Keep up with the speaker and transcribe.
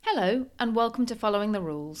Hello and welcome to Following the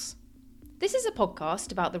Rules. This is a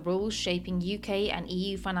podcast about the rules shaping UK and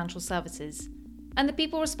EU financial services and the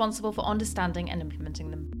people responsible for understanding and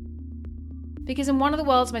implementing them. Because in one of the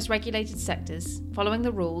world's most regulated sectors, following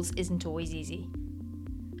the rules isn't always easy.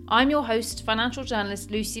 I'm your host, financial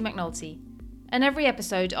journalist Lucy McNulty, and every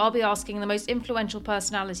episode I'll be asking the most influential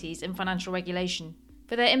personalities in financial regulation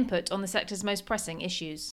for their input on the sector's most pressing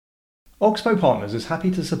issues. Oxbow Partners is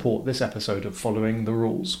happy to support this episode of Following the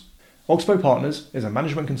Rules. Oxbow Partners is a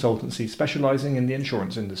management consultancy specialising in the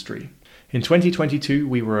insurance industry. In 2022,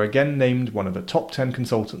 we were again named one of the top 10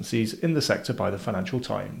 consultancies in the sector by the Financial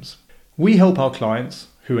Times. We help our clients,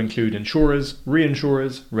 who include insurers,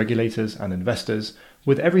 reinsurers, regulators and investors,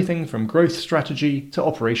 with everything from growth strategy to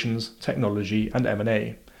operations, technology and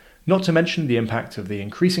M&A. Not to mention the impact of the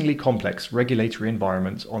increasingly complex regulatory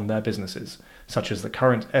environment on their businesses, such as the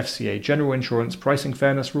current FCA General Insurance Pricing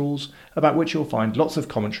Fairness rules, about which you'll find lots of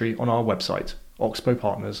commentary on our website,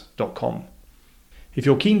 oxbowpartners.com. If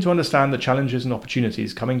you're keen to understand the challenges and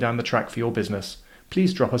opportunities coming down the track for your business,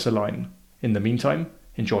 please drop us a line. In the meantime,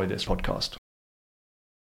 enjoy this podcast.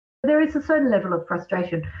 There is a certain level of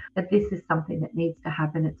frustration that this is something that needs to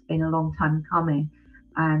happen. It's been a long time coming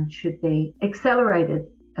and should be accelerated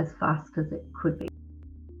as fast as it could be.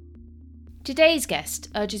 Today's guest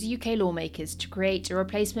urges UK lawmakers to create a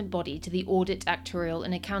replacement body to the audit, actuarial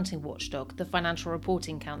and accounting watchdog, the Financial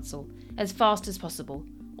Reporting Council, as fast as possible,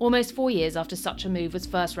 almost 4 years after such a move was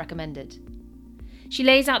first recommended. She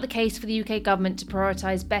lays out the case for the UK government to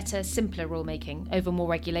prioritise better, simpler rulemaking over more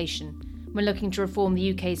regulation when looking to reform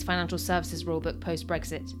the UK's financial services rulebook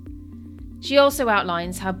post-Brexit. She also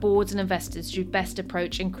outlines how boards and investors should best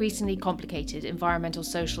approach increasingly complicated environmental,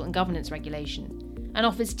 social and governance regulation, and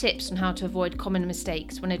offers tips on how to avoid common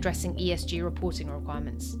mistakes when addressing ESG reporting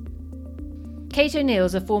requirements. Kate O'Neill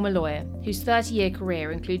is a former lawyer whose 30-year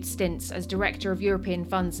career includes stints as Director of European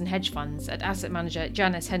Funds and Hedge Funds at asset manager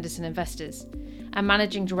Janus Henderson Investors and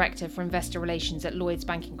Managing Director for Investor Relations at Lloyds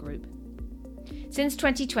Banking Group. Since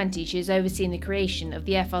 2020, she has overseen the creation of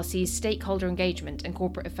the FRC's Stakeholder Engagement and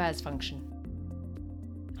Corporate Affairs function.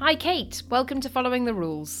 Hi Kate, welcome to Following the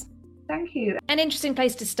Rules. Thank you. An interesting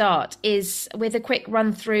place to start is with a quick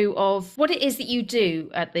run through of what it is that you do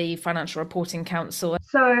at the Financial Reporting Council.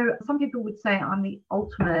 So some people would say I'm the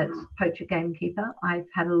ultimate poacher gamekeeper. I've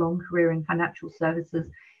had a long career in financial services,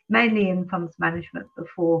 mainly in funds management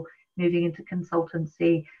before moving into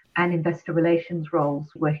consultancy and investor relations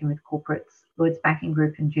roles, working with corporates, Lloyds Banking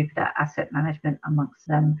Group and Jupiter Asset Management amongst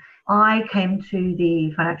them. I came to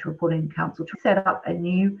the Financial Reporting Council to set up a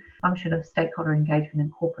new function of stakeholder engagement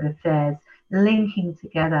and corporate affairs, linking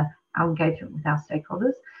together our engagement with our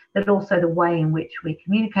stakeholders, but also the way in which we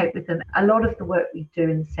communicate with them. A lot of the work we do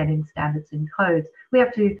in setting standards and codes, we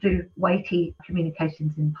have to do weighty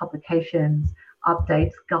communications in publications,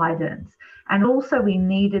 updates, guidance. And also we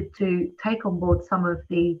needed to take on board some of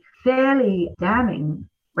the fairly damning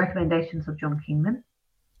recommendations of John Kingman,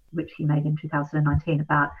 which he made in 2019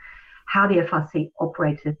 about how the FRC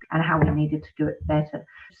operated and how we needed to do it better.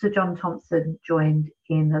 Sir John Thompson joined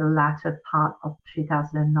in the latter part of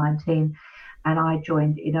 2019 and I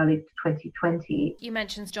joined in early 2020. You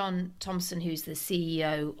mentioned John Thompson, who's the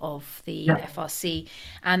CEO of the FRC,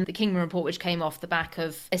 and the Kingman report, which came off the back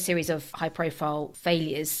of a series of high-profile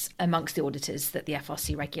failures amongst the auditors that the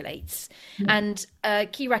FRC regulates. And a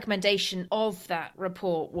key recommendation of that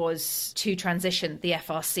report was to transition the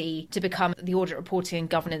FRC to become the Audit Reporting and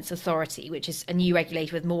Governance Authority, which is a new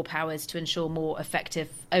regulator with more powers to ensure more effective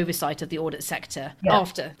oversight of the audit sector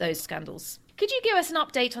after those scandals. Could you give us an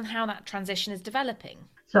update on how that transition is developing?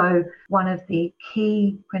 So one of the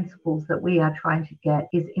key principles that we are trying to get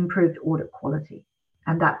is improved audit quality.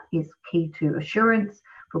 And that is key to assurance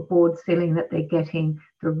for boards feeling that they're getting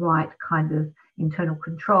the right kind of internal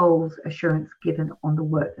controls, assurance given on the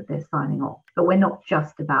work that they're signing off. But we're not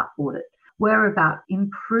just about audit. We're about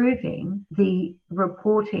improving the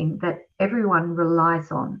reporting that everyone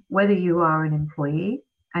relies on, whether you are an employee,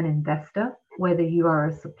 an investor, whether you are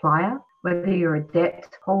a supplier, whether you're a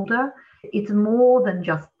debt holder. It's more than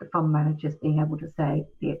just the fund managers being able to say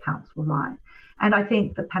the accounts were right. And I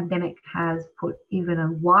think the pandemic has put even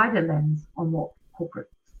a wider lens on what corporates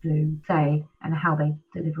do say and how they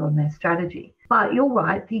deliver on their strategy. But you're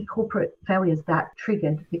right, the corporate failures that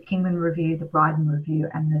triggered the Kingman review, the Bryden review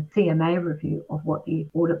and the CMA review of what the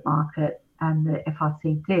audit market and the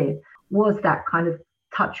FRC did was that kind of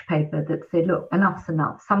touch paper that said, look, enough's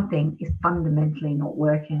enough. Something is fundamentally not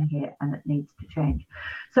working here and it needs to change.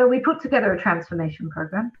 So we put together a transformation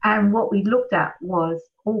program. And what we looked at was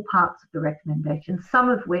all parts of the recommendation, some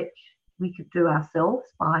of which we could do ourselves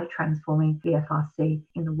by transforming the FRC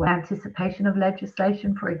in the way anticipation of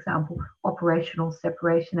legislation, for example, operational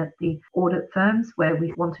separation at the audit firms, where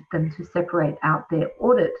we wanted them to separate out their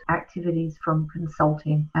audit activities from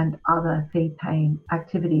consulting and other fee-paying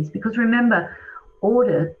activities. Because remember,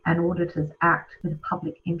 audit and auditors act with a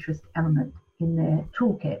public interest element in their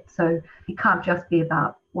toolkit. So it can't just be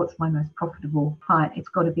about what's my most profitable client. It's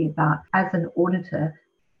got to be about, as an auditor,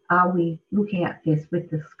 are we looking at this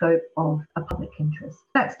with the scope of a public interest?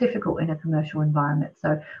 That's difficult in a commercial environment.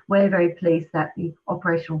 So we're very pleased that the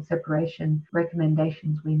operational separation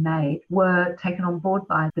recommendations we made were taken on board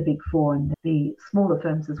by the Big Four and the smaller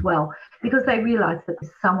firms as well, because they realised that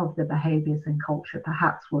some of the behaviours and culture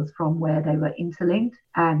perhaps was from where they were interlinked,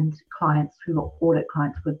 and clients who were audit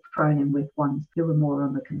clients were thrown in with ones who were more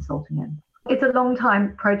on the consulting end. It's a long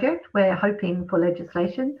time project. We're hoping for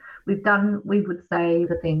legislation. We would say,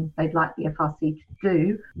 the things they'd like the FRC to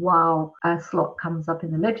do while a slot comes up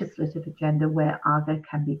in the legislative agenda where ARGA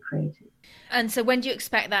can be created. And so when do you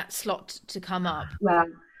expect that slot to come up? Well,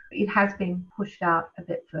 it has been pushed out a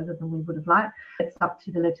bit further than we would have liked. It's up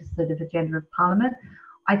to the legislative agenda of Parliament.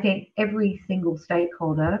 I think every single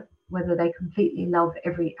stakeholder, whether they completely love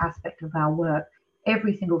every aspect of our work,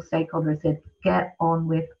 every single stakeholder has said, get on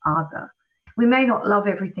with ARGA. We may not love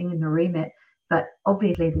everything in the remit, but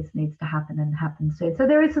obviously this needs to happen and happen soon. So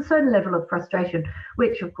there is a certain level of frustration,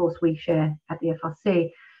 which of course we share at the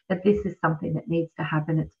FRC, that this is something that needs to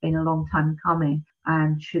happen. It's been a long time coming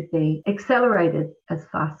and should be accelerated as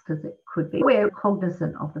fast as it could be. We're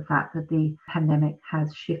cognizant of the fact that the pandemic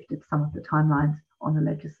has shifted some of the timelines on the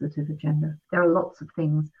legislative agenda. There are lots of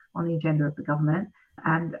things on the agenda of the government,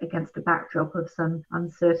 and against a backdrop of some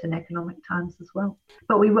uncertain economic times as well.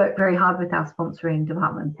 But we work very hard with our sponsoring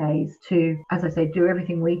department days to, as I say, do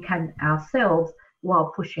everything we can ourselves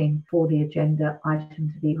while pushing for the agenda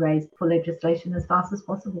item to be raised for legislation as fast as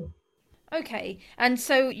possible. Okay. And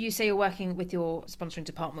so you say you're working with your sponsoring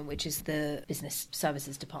department, which is the Business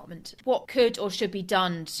Services Department. What could or should be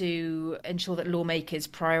done to ensure that lawmakers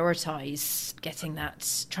prioritise getting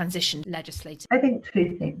that transition legislated? I think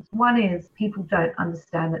two things. One is people don't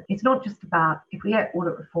understand that it's not just about, if we get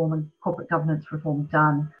audit reform and corporate governance reform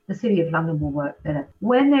done, the City of London will work better.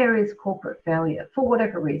 When there is corporate failure, for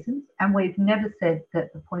whatever reasons, and we've never said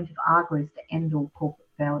that the point of ARGA is to end all corporate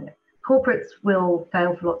failure. Corporates will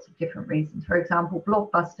fail for lots of different reasons. For example,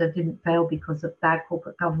 Blockbuster didn't fail because of bad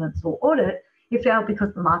corporate governance or audit. It failed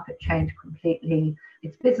because the market changed completely.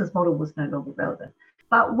 Its business model was no longer relevant.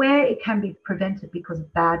 But where it can be prevented because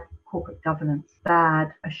of bad corporate governance,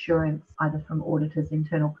 bad assurance, either from auditors,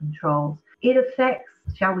 internal controls, it affects,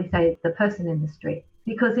 shall we say, the person in the street.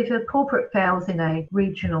 Because if a corporate fails in a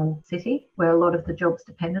regional city where a lot of the jobs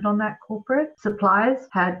depended on that corporate, suppliers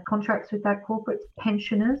had contracts with that corporate,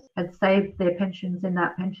 pensioners had saved their pensions in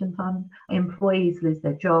that pension fund, employees lose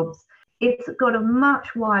their jobs. It's got a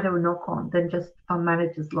much wider knock-on than just fund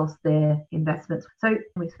managers lost their investments. So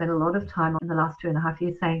we spent a lot of time in the last 2.5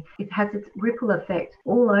 years saying it has its ripple effect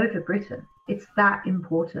all over Britain. It's that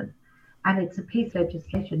important. And it's a piece of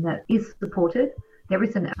legislation that is supported. There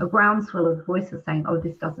isn't a groundswell of voices saying, oh,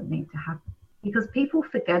 this doesn't need to happen. Because people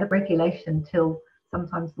forget regulation till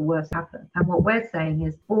sometimes the worst happens. And what we're saying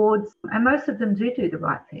is boards, and most of them do the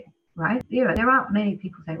right thing, right? You know, there aren't many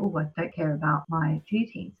people saying, oh, I don't care about my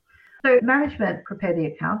duties. So management prepare the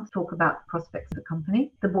accounts, talk about the prospects of the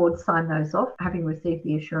company. The board sign those off, having received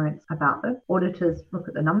the assurance about them. Auditors look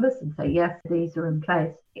at the numbers and say, yes, these are in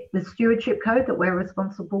place. The stewardship code that we're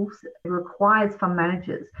responsible for requires fund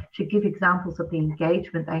managers to give examples of the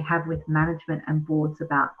engagement they have with management and boards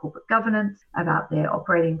about corporate governance, about their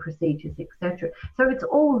operating procedures, etc. So it's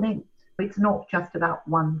all linked. It's not just about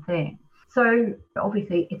one thing. So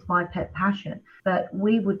obviously it's my pet passion, but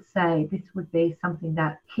we would say this would be something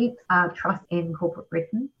that keeps our trust in corporate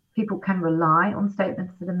Britain. People can rely on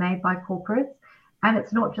statements that are made by corporates, and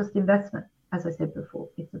it's not just investment. As I said before,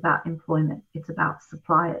 it's about employment, it's about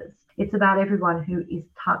suppliers, it's about everyone who is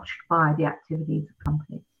touched by the activities of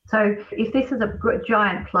companies. So if this is a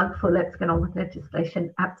giant plug for let's get on with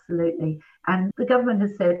legislation, absolutely. And the government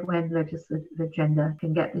has said when legislative agenda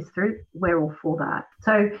can get this through, we're all for that.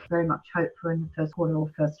 So very much hope for in the first quarter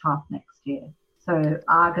or first half next year. So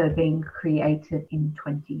ARGA being created in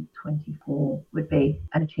 2024 would be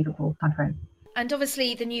an achievable timeframe. And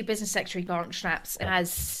obviously the new Business Secretary, Gareth Schnaps,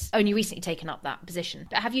 has only recently taken up that position.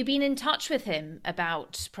 But have you been in touch with him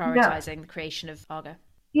about prioritising the creation of ARGA?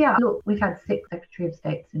 Yeah, look, we've had 6 Secretary of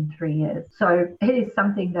States in 3 years. So it is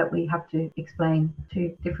something that we have to explain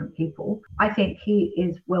to different people. I think he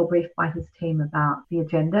is well briefed by his team about the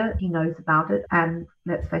agenda. He knows about it. And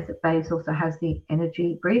let's face it, Bays also has the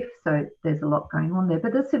energy brief, so there's a lot going on there.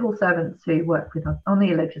 But the civil servants who work with us on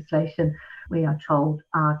the legislation, we are told,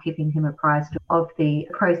 are keeping him apprised of the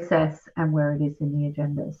process and where it is in the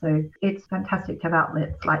agenda. So it's fantastic to have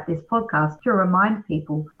outlets like this podcast to remind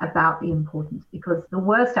people about the importance, because the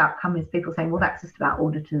worst outcome is people saying, well, that's just about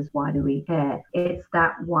auditors, why do we care? It's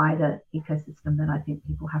that wider ecosystem that I think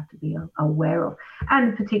people have to be aware of.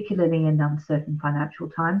 And particularly in uncertain financial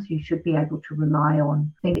times, you should be able to rely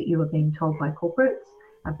on things that you are being told by corporates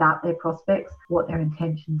about their prospects, what their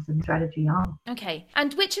intentions and strategy are. Okay.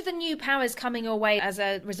 And which of the new powers coming your way as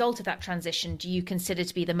a result of that transition do you consider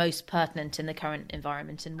to be the most pertinent in the current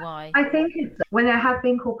environment, and why? I think when there have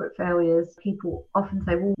been corporate failures, people often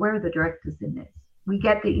say, well, where are the directors in this? We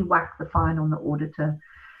get that you whack the fine on the auditor.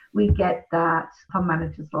 We get that fund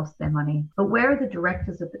managers lost their money. But where are the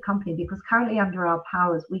directors of the company? Because currently under our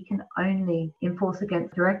powers, we can only enforce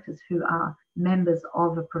against directors who are members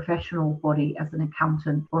of a professional body as an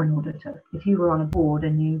accountant or an auditor. If you were on a board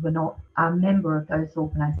and you were not a member of those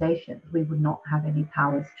organisations, we would not have any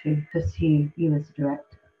powers to pursue you as a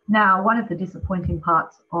director. Now, one of the disappointing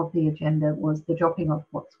parts of the agenda was the dropping of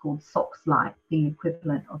what's called SOX Lite, the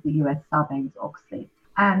equivalent of the US Sarbanes-Oxley.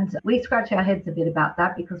 And we scratch our heads a bit about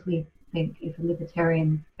that, because we think if a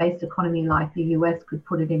libertarian-based economy like the US could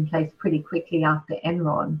put it in place pretty quickly after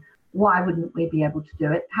Enron, why wouldn't we be able to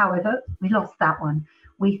do it? However, we lost that one.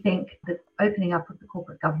 We think that opening up of the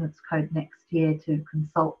Corporate Governance Code next year to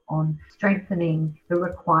consult on strengthening the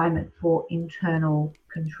requirement for internal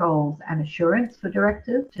controls and assurance for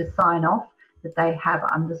directors to sign off that they have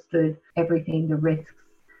understood everything, the risks,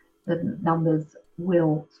 the numbers,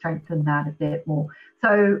 will strengthen that a bit more.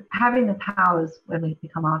 So having the powers when we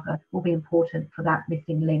become ARCA will be important for that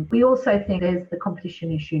missing link. We also think there's the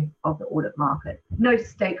competition issue of the audit market. No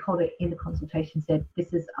stakeholder in the consultation said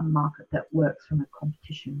this is a market that works from a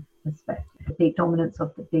competition perspective. The dominance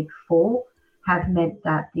of the big four have meant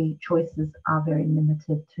that the choices are very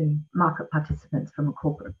limited to market participants from a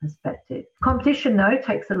corporate perspective. Competition, though,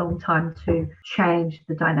 takes a long time to change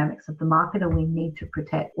the dynamics of the market, and we need to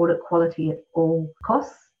protect audit quality at all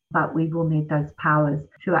costs. But we will need those powers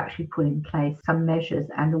to actually put in place some measures.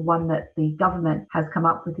 And the one that the government has come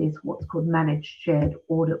up with is what's called managed shared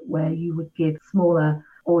audit, where you would give smaller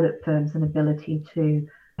audit firms an ability to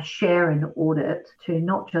share an audit to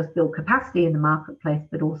not just build capacity in the marketplace,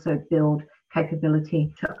 but also build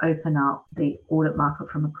capability to open up the audit market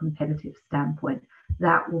from a competitive standpoint.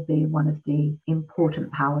 That will be one of the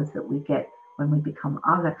important powers that we get when we become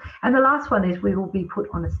ARCA. And the last one is we will be put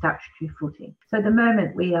on a statutory footing. So at the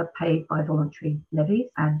moment we are paid by voluntary levies,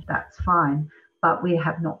 and that's fine, but we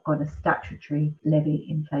have not got a statutory levy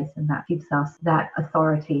in place, and that gives us that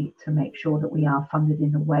authority to make sure that we are funded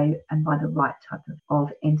in a way and by the right type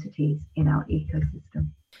of entities in our ecosystem.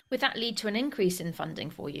 Would that lead to an increase in funding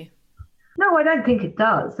for you? No, I don't think it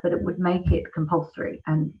does, but it would make it compulsory.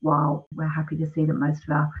 And while we're happy to see that most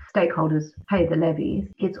of our stakeholders pay the levies,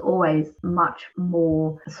 it's always much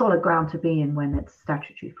more solid ground to be in when it's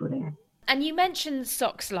statutory footing. And you mentioned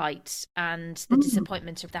SOX Lite and the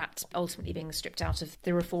disappointment of that ultimately being stripped out of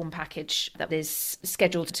the reform package that is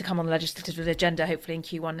scheduled to come on the legislative agenda, hopefully in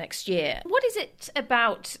Q1 next year. What is it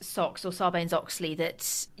about SOX or Sarbanes-Oxley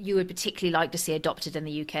that you would particularly like to see adopted in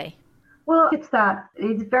the UK? Well, it's that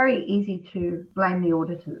it's very easy to blame the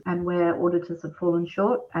auditors, and where auditors have fallen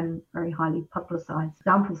short and very highly publicised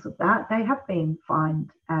examples of that, they have been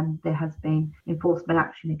fined and there has been enforcement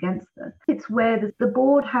action against them. It's where the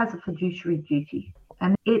board has a fiduciary duty,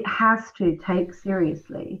 and it has to take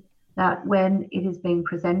seriously that when it is being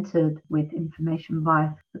presented with information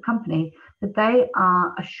by the company, that they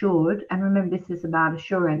are assured, and remember this is about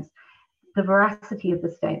assurance, the veracity of the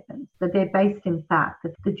statements, that they're based in fact,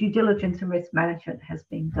 that the due diligence and risk management has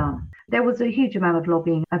been done. There was a huge amount of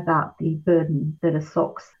lobbying about the burden that a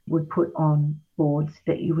SOX would put on boards,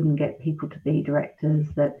 that you wouldn't get people to be directors,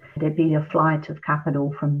 that there'd be a flight of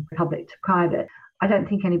capital from public to private. I don't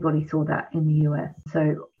think anybody saw that in the US.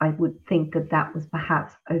 So I would think that that was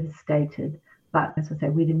perhaps overstated. But as I say,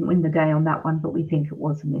 we didn't win the day on that one, but we think it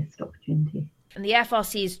was a missed opportunity. And the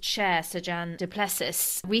FRC's chair, Sir Jan du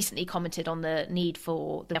Plessis, recently commented on the need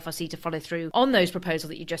for the FRC to follow through on those proposals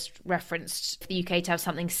that you just referenced, for the UK to have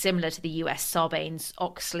something similar to the US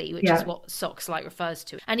Sarbanes-Oxley, which is what SOX Lite refers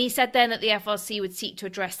to. And he said then that the FRC would seek to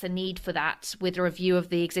address the need for that with a review of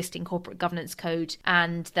the existing corporate governance code,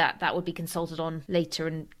 and that would be consulted on later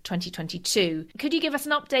in 2022. Could you give us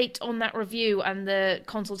an update on that review and the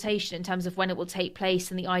consultation in terms of when it will take place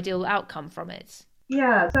and the ideal outcome from it?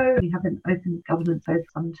 Yeah, so we have an open governance over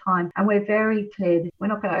some time, and we're very clear that we're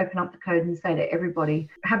not going to open up the code and say to everybody,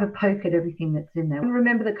 have a poke at everything that's in there. And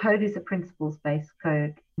remember, the code is a principles-based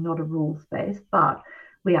code, not a rules-based, but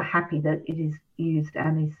we are happy that it is used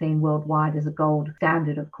and is seen worldwide as a gold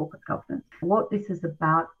standard of corporate governance. What this is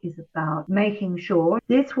about making sure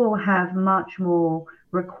this will have much more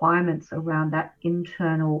requirements around that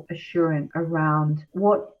internal assurance around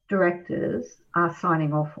what directors are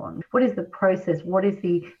signing off on. What is the process? What is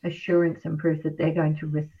the assurance and proof that they're going to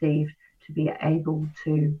receive to be able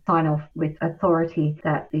to sign off with authority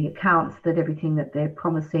that the accounts, that everything that they're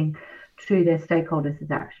promising to their stakeholders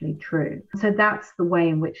is actually true. So that's the way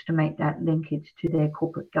in which to make that linkage to their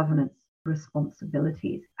corporate governance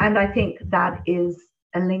responsibilities. And I think that is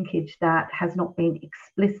a linkage that has not been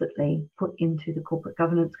explicitly put into the corporate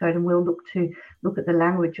governance code, and we'll look at the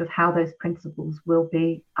language of how those principles will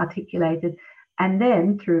be articulated, and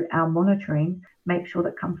then through our monitoring make sure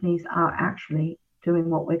that companies are actually doing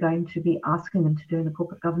what we're going to be asking them to do in the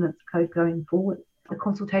corporate governance code going forward. The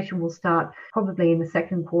consultation will start probably in the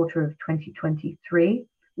second quarter of 2023,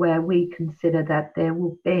 where we consider that there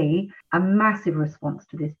will be a massive response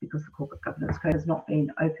to this because the corporate governance code has not been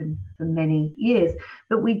open for many years.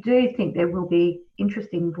 But we do think there will be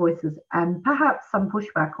interesting voices and perhaps some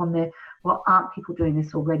pushback on there. Well, aren't people doing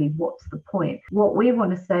this already? What's the point? What we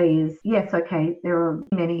want to say is, yes, okay, there are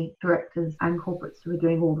many directors and corporates who are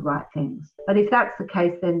doing all the right things. But if that's the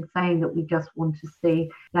case, then saying that we just want to see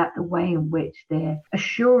that the way in which they're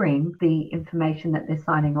assuring the information that they're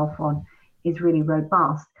signing off on is really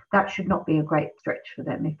robust, that should not be a great stretch for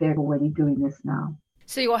them if they're already doing this now.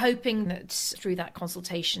 So you're hoping that through that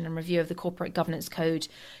consultation and review of the corporate governance code,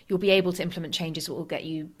 you'll be able to implement changes that will get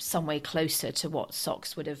you some way closer to what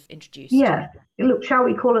SOX would have introduced? Yeah. Look, shall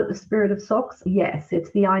we call it the spirit of SOX? Yes, it's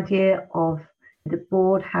the idea of the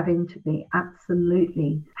board having to be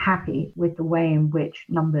absolutely happy with the way in which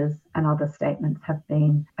numbers and other statements have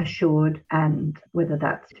been assured, and whether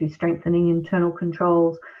that's through strengthening internal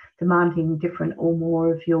controls, demanding different or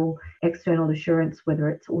more of your external assurance, whether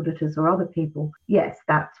it's auditors or other people. Yes,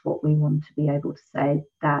 that's what we want to be able to say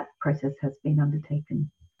that process has been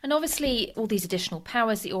undertaken. And obviously, all these additional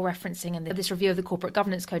powers that you're referencing and this review of the corporate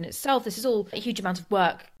governance code itself, this is all a huge amount of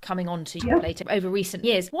work coming on to your plate over recent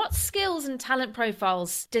years. What skills and talent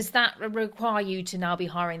profiles does that require you to now be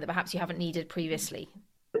hiring that perhaps you haven't needed previously?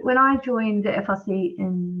 When I joined the FRC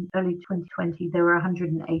in early 2020, there were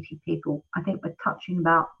 180 people. I think we're touching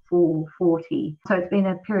about 440. So it's been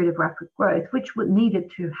a period of rapid growth, which needed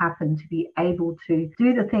to happen to be able to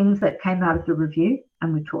do the things that came out of the review.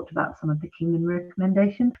 And we talked about some of the Kingman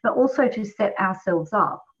recommendations, but also to set ourselves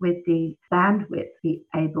up with the bandwidth, be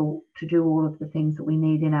able to do all of the things that we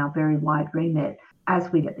need in our very wide remit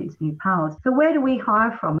as we get these new powers. So where do we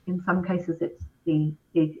hire from? In some cases, it's the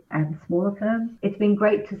big and smaller firms. It's been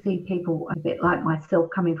great to see people a bit like myself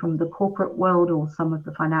coming from the corporate world or some of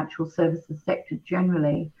the financial services sector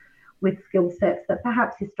generally, with skill sets that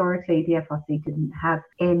perhaps historically the FRC didn't have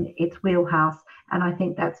in its wheelhouse. And I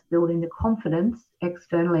think that's building the confidence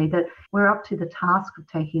externally that we're up to the task of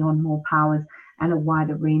taking on more powers and a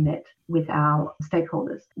wider remit with our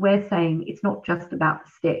stakeholders. We're saying it's not just about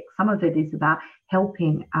the stick. Some of it is about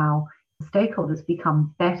helping our stakeholders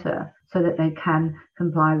become better so that they can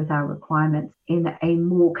comply with our requirements in a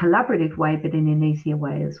more collaborative way, but in an easier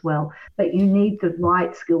way as well. But you need the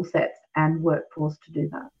right skill sets and workforce to do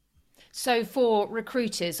that. So for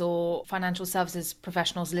recruiters or financial services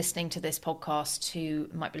professionals listening to this podcast who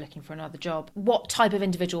might be looking for another job, what type of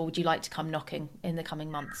individual would you like to come knocking in the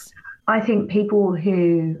coming months? I think people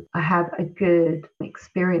who have a good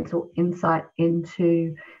experience or insight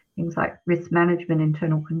into things like risk management,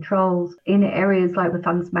 internal controls, in areas like the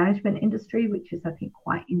funds management industry, which is, I think,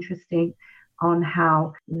 quite interesting on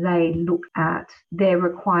how they look at their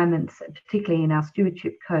requirements, particularly in our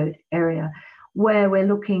stewardship code area, where we're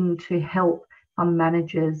looking to help fund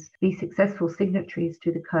managers be successful signatories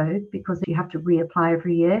to the code because you have to reapply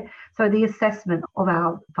every year. So the assessment of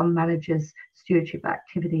our fund managers' stewardship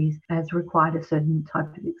activities has required a certain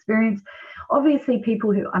type of experience. Obviously,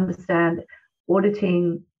 people who understand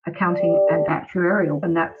auditing, accounting and actuarial,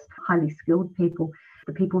 and that's highly skilled people.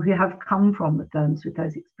 The people who have come from the firms with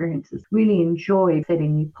those experiences really enjoy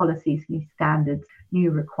setting new policies, new standards,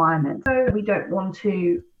 new requirements. So we don't want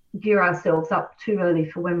to gear ourselves up too early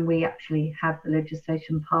for when we actually have the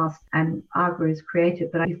legislation passed and AGRA is created.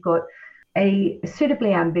 But we've got a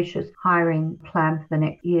suitably ambitious hiring plan for the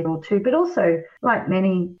next year or two. But also, like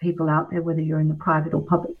many people out there, whether you're in the private or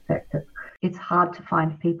public sector, it's hard to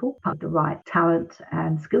find people with the right talent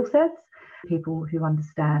and skill sets. people who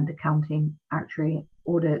understand accounting, actuary,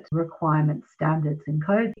 audit requirements, standards and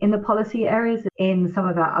codes. In the policy areas, in some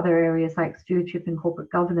of our other areas like stewardship and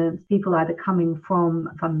corporate governance, people either coming from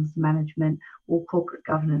funds management or corporate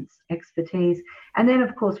governance expertise. And then,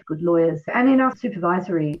 of course, good lawyers. And in our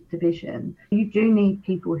supervisory division, you do need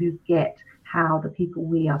people who get how the people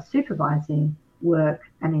we are supervising work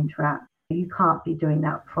and interact. You can't be doing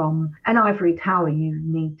that from an ivory tower. You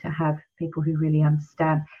need to have people who really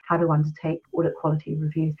understand how to undertake audit quality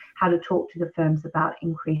reviews, how to talk to the firms about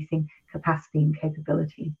increasing capacity and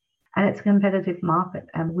capability. And it's a competitive market.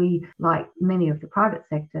 And we, like many of the private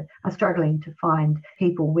sector, are struggling to find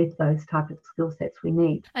people with those type of skill sets we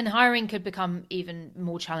need. And hiring could become even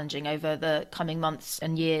more challenging over the coming months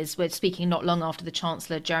and years. We're speaking not long after the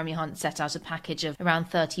Chancellor, Jeremy Hunt, set out a package of around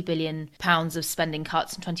 £30 billion of spending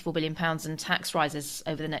cuts and £24 billion in tax rises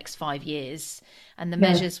over the next 5 years. And the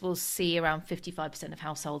measures will see around 55% of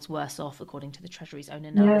households worse off, according to the Treasury's own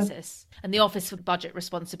analysis. And the Office for Budget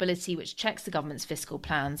Responsibility, which checks the government's fiscal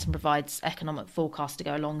plans and provides economic forecasts to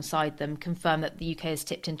go alongside them, confirm that the UK has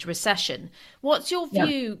tipped into recession. What's your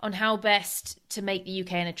view on how best to make the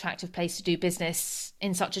UK an attractive place to do business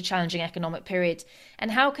in such a challenging economic period?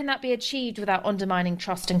 And how can that be achieved without undermining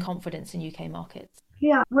trust and confidence in UK markets?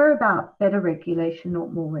 Yeah, we're about better regulation,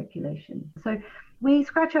 not more regulation. So we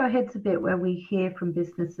scratch our heads a bit where we hear from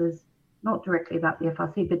businesses, not directly about the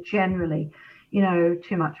FRC, but generally,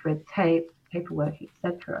 too much red tape, paperwork,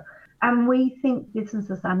 etc. And we think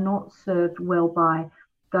businesses are not served well by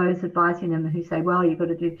those advising them who say, well, you've got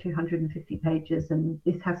to do 250 pages and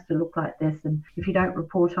this has to look like this. And if you don't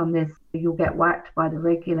report on this, you'll get whacked by the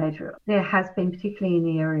regulator. There has been, particularly in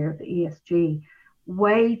the area of ESG,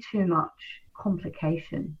 way too much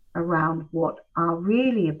complication around what are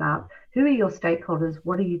really about who are your stakeholders,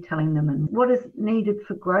 what are you telling them, and what is needed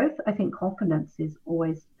for growth. I think confidence is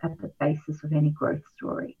always at the basis of any growth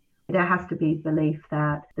story. There has to be belief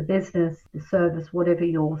that the business, the service, whatever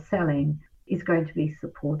you're selling is going to be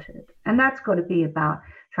supported. And that's got to be about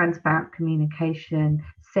transparent communication,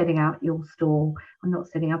 setting out your stall. I'm not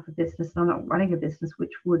setting up a business, I'm not running a business,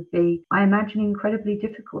 which would be, I imagine, incredibly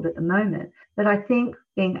difficult at the moment. But I think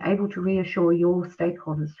being able to reassure your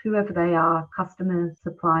stakeholders, whoever they are, customers,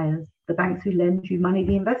 suppliers, the banks who lend you money,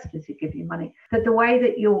 the investors who give you money, that the way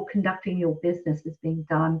that you're conducting your business is being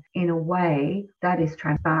done in a way that is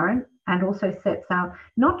transparent and also sets out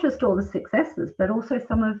not just all the successes, but also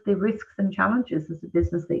some of the risks and challenges as a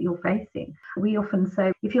business that you're facing. We often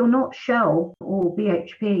say, if you're not Shell or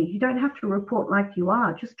BHP, you don't have to report like you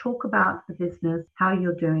are. Just talk about the business, how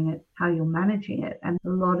you're doing it, how you're managing it. And a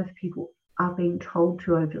lot of people are being told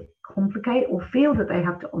to overcomplicate or feel that they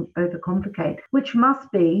have to overcomplicate, which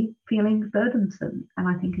must be feeling burdensome. And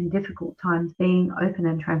I think in difficult times, being open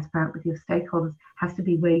and transparent with your stakeholders has to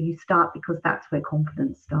be where you start, because that's where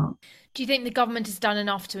confidence starts. Do you think the government has done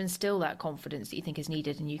enough to instill that confidence that you think is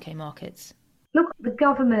needed in UK markets? Look, the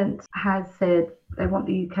government has said they want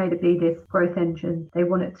the UK to be this growth engine. They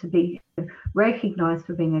want it to be recognised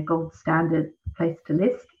for being a gold standard place to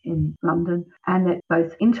list in London, and that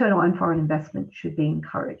both internal and foreign investment should be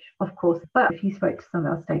encouraged, of course. But if you spoke to some of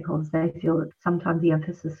our stakeholders, they feel that sometimes the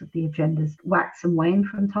emphasis of the agendas wax and wane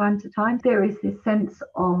from time to time. There is this sense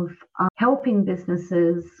of helping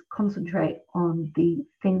businesses concentrate on the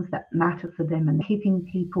things that matter for them and keeping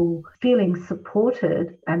people feeling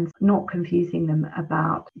supported and not confusing them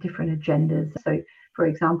about different agendas. So, for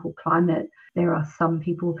example, climate, there are some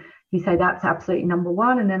people who say that's absolutely number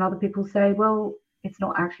one, and then other people say, well, it's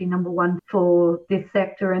not actually number one for this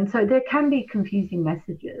sector. And so there can be confusing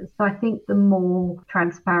messages. So I think the more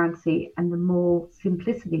transparency and the more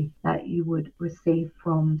simplicity that you would receive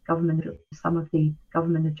from government, some of the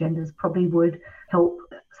government agendas probably would help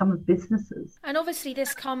some of businesses. And obviously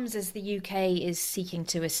this comes as the UK is seeking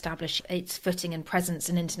to establish its footing and presence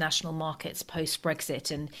in international markets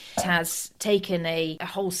post-Brexit, and it has taken a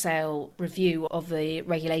wholesale review of the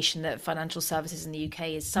regulation that financial services in the UK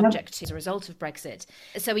is subject to as a result of Brexit.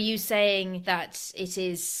 So are you saying that it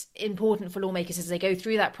is important for lawmakers as they go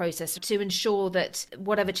through that process to ensure that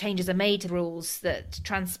whatever changes are made to the rules, that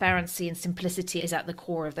transparency and simplicity is at the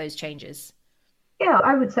core of those changes? Yeah,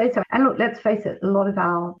 I would say so. And look, let's face it, a lot of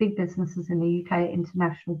our big businesses in the UK are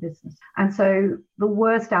international business. And so the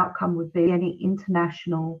worst outcome would be any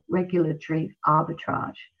international regulatory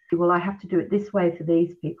arbitrage. Well, I have to do it this way for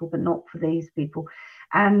these people, but not for these people.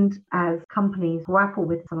 And as companies grapple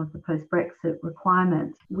with some of the post-Brexit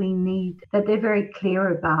requirements, we need that they're very clear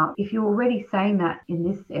about, if you're already saying that in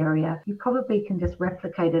this area, you probably can just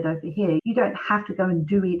replicate it over here. You don't have to go and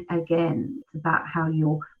do it again. It's about how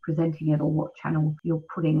you're presenting it or what channel you're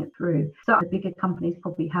putting it through. So the bigger companies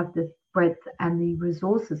probably have this breadth and the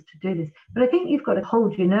resources to do this. But I think you've got to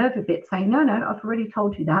hold your nerve a bit, saying, no, I've already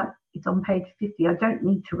told you that. It's on page 50. I don't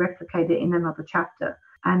need to replicate it in another chapter.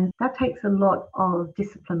 And that takes a lot of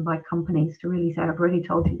discipline by companies to really say, I've already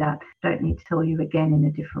told you that. Don't need to tell you again in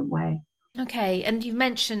a different way. Okay, and you've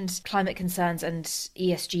mentioned climate concerns and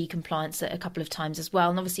ESG compliance a couple of times as well.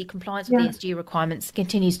 And obviously compliance with ESG requirements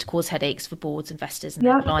continues to cause headaches for boards, investors and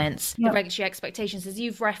their clients. The regulatory expectations, as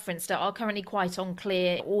you've referenced, are currently quite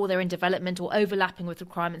unclear, or they're in development or overlapping with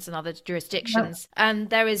requirements in other jurisdictions. And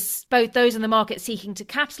there is both those in the market seeking to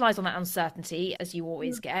capitalise on that uncertainty, as you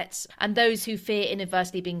always get, and those who fear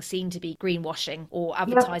inadvertently being seen to be greenwashing or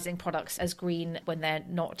advertising products as green when they're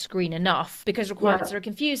not green enough because requirements are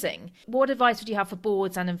confusing. What advice would you have for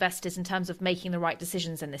boards and investors in terms of making the right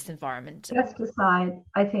decisions in this environment? Just aside,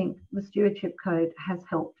 I think the Stewardship Code has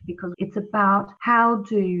helped because it's about how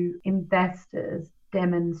do investors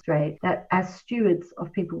demonstrate that as stewards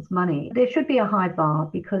of people's money, there should be a high bar,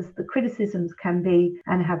 because the criticisms can be,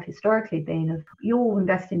 and have historically been, of you're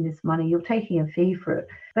investing this money, you're taking a fee for it.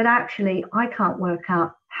 But actually, I can't work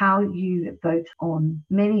out how you vote on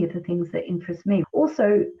many of the things that interest me.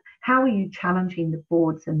 Also, how are you challenging the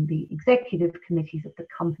boards and the executive committees of the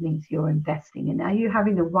companies you're investing in? Are you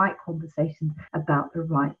having the right conversations about the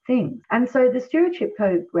right things? And so the Stewardship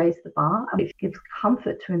Code raised the bar, which gives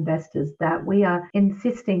comfort to investors that we are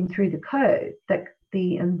insisting through the code that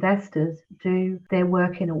the investors do their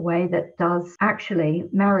work in a way that does actually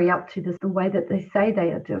marry up to the way that they say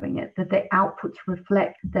they are doing it, that their outputs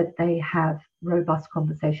reflect that they have robust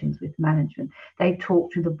conversations with management. They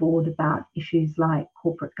talk to the board about issues like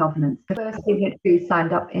corporate governance. The first signatories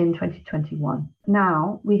signed up in 2021.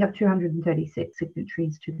 Now we have 236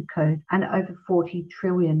 signatories to the code and over £40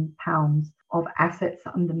 trillion of assets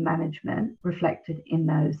under management reflected in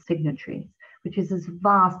those signatories, which is this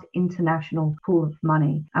vast international pool of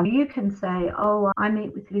money. And you can say, oh, I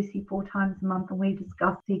meet with Lucy 4 times a month and we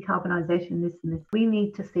discuss decarbonisation, this and this. We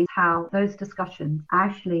need to see how those discussions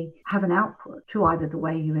actually have an output to either the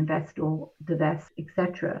way you invest or divest,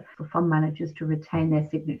 etc., for fund managers to retain their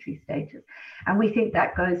signatory status. And we think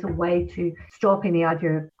that goes a way to stopping the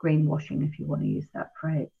idea of greenwashing, if you want to use that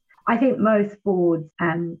phrase. I think most boards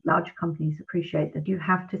and large companies appreciate that you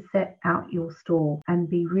have to set out your stall and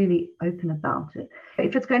be really open about it.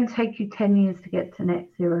 If it's going to take you 10 years to get to net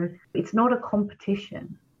zero, it's not a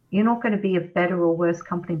competition. You're not going to be a better or worse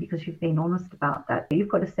company because you've been honest about that. You've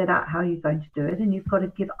got to set out how you're going to do it, and you've got to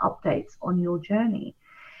give updates on your journey.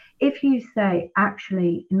 If you say,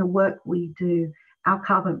 actually, in the work we do, our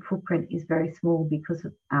carbon footprint is very small because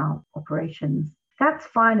of our operations, that's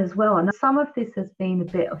fine as well. And some of this has been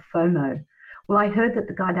a bit of FOMO. Well, I heard that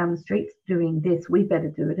the guy down the street's doing this, we better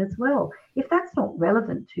do it as well. If that's not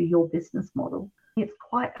relevant to your business model, it's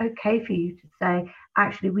quite okay for you to say,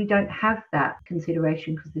 actually, we don't have that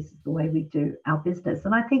consideration because this is the way we do our business.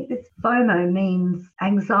 And I think this FOMO means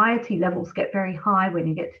anxiety levels get very high when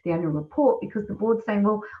you get to the annual report, because the board's saying,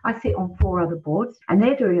 well, I sit on 4 other boards and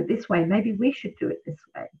they're doing it this way. Maybe we should do it this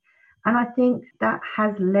way. And I think that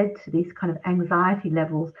has led to these kind of anxiety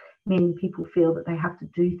levels, meaning people feel that they have to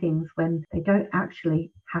do things when they don't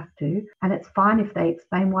actually have to. And it's fine if they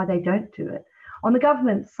explain why they don't do it. On the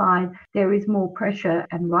government side, there is more pressure,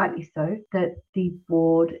 and rightly so, that the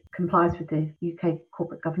board complies with the UK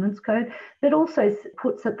Corporate Governance Code, but also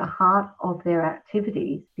puts at the heart of their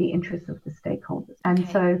activities the interests of the stakeholders. And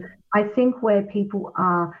so I think where people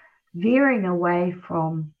are veering away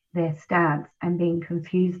from their stance and being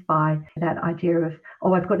confused by that idea of,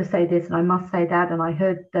 oh, I've got to say this and I must say that, and I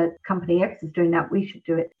heard that company X is doing that, we should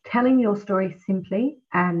do it. Telling your story simply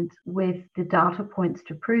and with the data points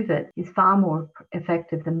to prove it is far more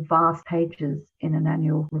effective than vast pages in an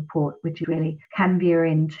annual report, which really can veer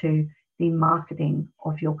into the marketing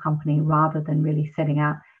of your company rather than really setting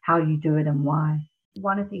out how you do it and why.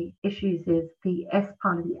 One of the issues is the S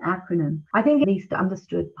part of the acronym. I think the least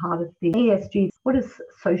understood part of the ESG, what does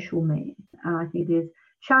social mean? I think it is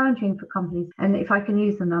challenging for companies. And if I can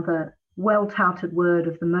use another well-touted word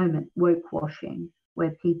of the moment, woke washing,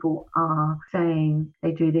 where people are saying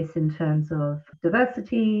they do this in terms of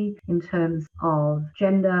diversity, in terms of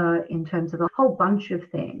gender, in terms of a whole bunch of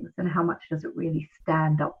things, and how much does it really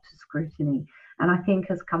stand up to scrutiny? And I think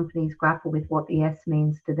as companies grapple with what the S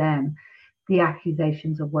means to them, the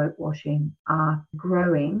accusations of woke washing are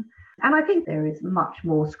growing. And I think there is much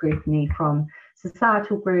more scrutiny from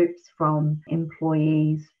societal groups, from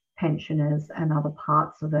employees, pensioners, and other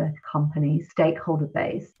parts of a company's stakeholder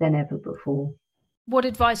base than ever before. What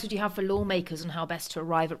advice would you have for lawmakers on how best to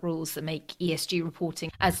arrive at rules that make ESG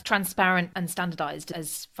reporting as transparent and standardised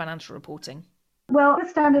as financial reporting? Well,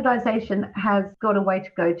 the standardisation has got a way to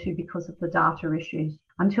go to because of the data issues.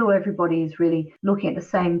 Until everybody is really looking at the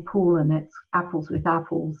same pool and it's apples with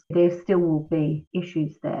apples, there still will be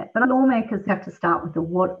issues there. But lawmakers have to start with the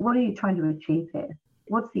what are you trying to achieve here?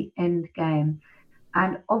 What's the end game?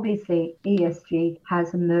 And obviously, ESG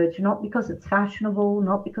has emerged not because it's fashionable,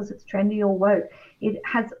 not because it's trendy or woke. It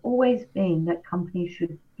has always been that companies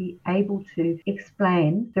should be able to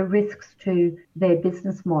explain the risks to their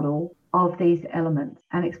business model of these elements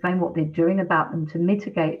and explain what they're doing about them to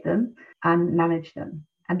mitigate them and manage them.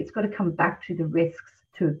 And it's got to come back to the risks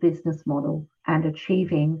to a business model and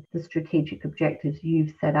achieving the strategic objectives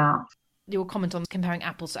you've set out. Your comment on comparing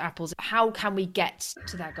apples to apples, how can we get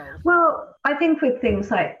to that goal? Well, I think with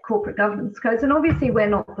things like corporate governance codes, and obviously we're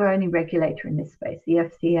not the only regulator in this space. The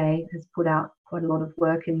FCA has put out quite a lot of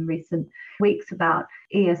work in recent weeks about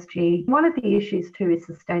ESG. One of the issues too is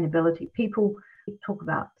sustainability. People talk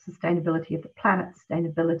about sustainability of the planet,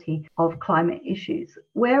 sustainability of climate issues.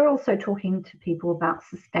 We're also talking to people about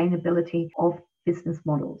sustainability of business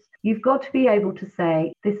models. You've got to be able to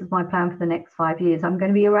say, this is my plan for the next 5 years. I'm going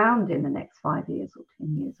to be around in the next 5 years or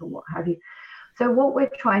 10 years or what have you. So what we're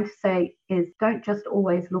trying to say is don't just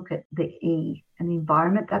always look at the E and the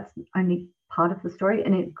environment. That's only part of the story,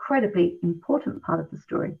 an incredibly important part of the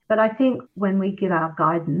story. But I think when we give our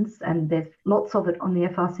guidance, and there's lots of it on the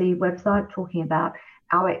FRC website talking about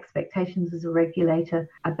our expectations as a regulator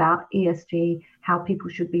about ESG, how people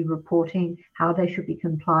should be reporting, how they should be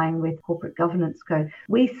complying with corporate governance code.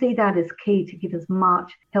 We see that as key to give as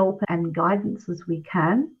much help and guidance as we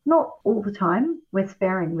can. Not all the time, we're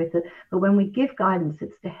sparing with it, but when we give guidance,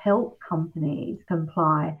 it's to help companies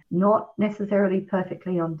comply, not necessarily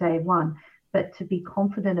perfectly on day one, but to be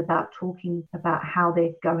confident about talking about how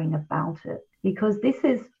they're going about it. Because this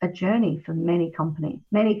is a journey for many companies.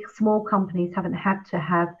 Many small companies haven't had to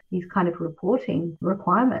have these kind of reporting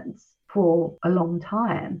requirements for a long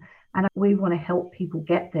time. And we want to help people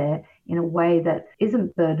get there in a way that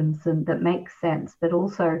isn't burdensome, that makes sense, but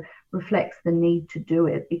also reflects the need to do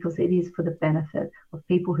it because it is for the benefit of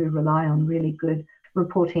people who rely on really good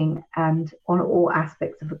reporting and on all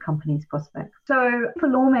aspects of a company's prospects. So for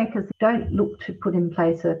lawmakers, don't look to put in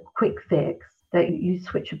place a quick fix that you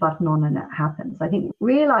switch a button on and it happens. I think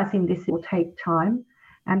realizing this will take time,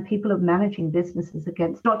 and people are managing businesses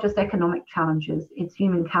against not just economic challenges, it's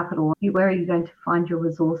human capital. Where are you going to find your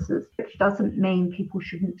resources? Which doesn't mean people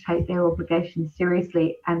shouldn't take their obligations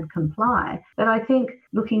seriously and comply. But I think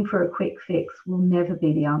looking for a quick fix will never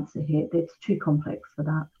be the answer here. It's too complex for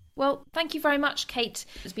that. Well, thank you very much, Kate.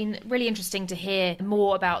 It's been really interesting to hear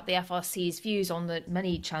more about the FRC's views on the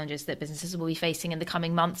many challenges that businesses will be facing in the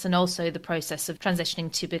coming months, and also the process of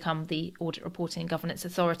transitioning to become the Audit, Reporting and Governance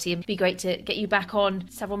Authority. It'd be great to get you back on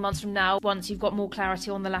several months from now once you've got more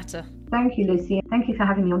clarity on the latter. Thank you, Lucy. Thank you for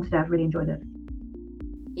having me on today. I've really enjoyed it.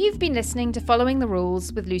 You've been listening to Following the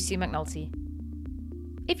Rules with Lucy McNulty.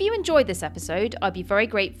 If you enjoyed this episode, I'd be very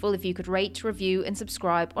grateful if you could rate, review and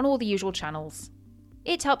subscribe on all the usual channels.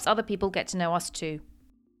 It helps other people get to know us too.